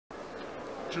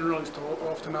Journalists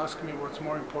often ask me what's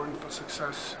more important for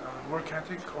success, work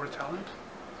ethic or talent.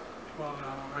 Well,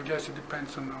 I guess it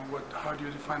depends on how do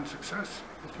you define success.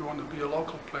 If you want to be a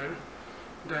local player,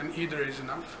 then either is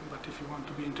enough. But if you want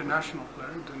to be international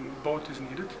player, then both is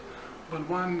needed. But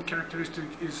one characteristic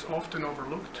is often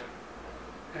overlooked,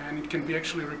 and it can be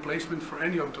actually a replacement for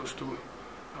any of those two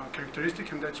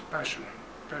characteristics, and that's passion.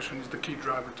 Passion is the key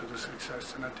driver to the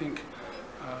success, and I think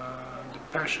the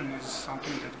passion is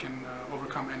something that can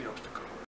overcome any obstacle.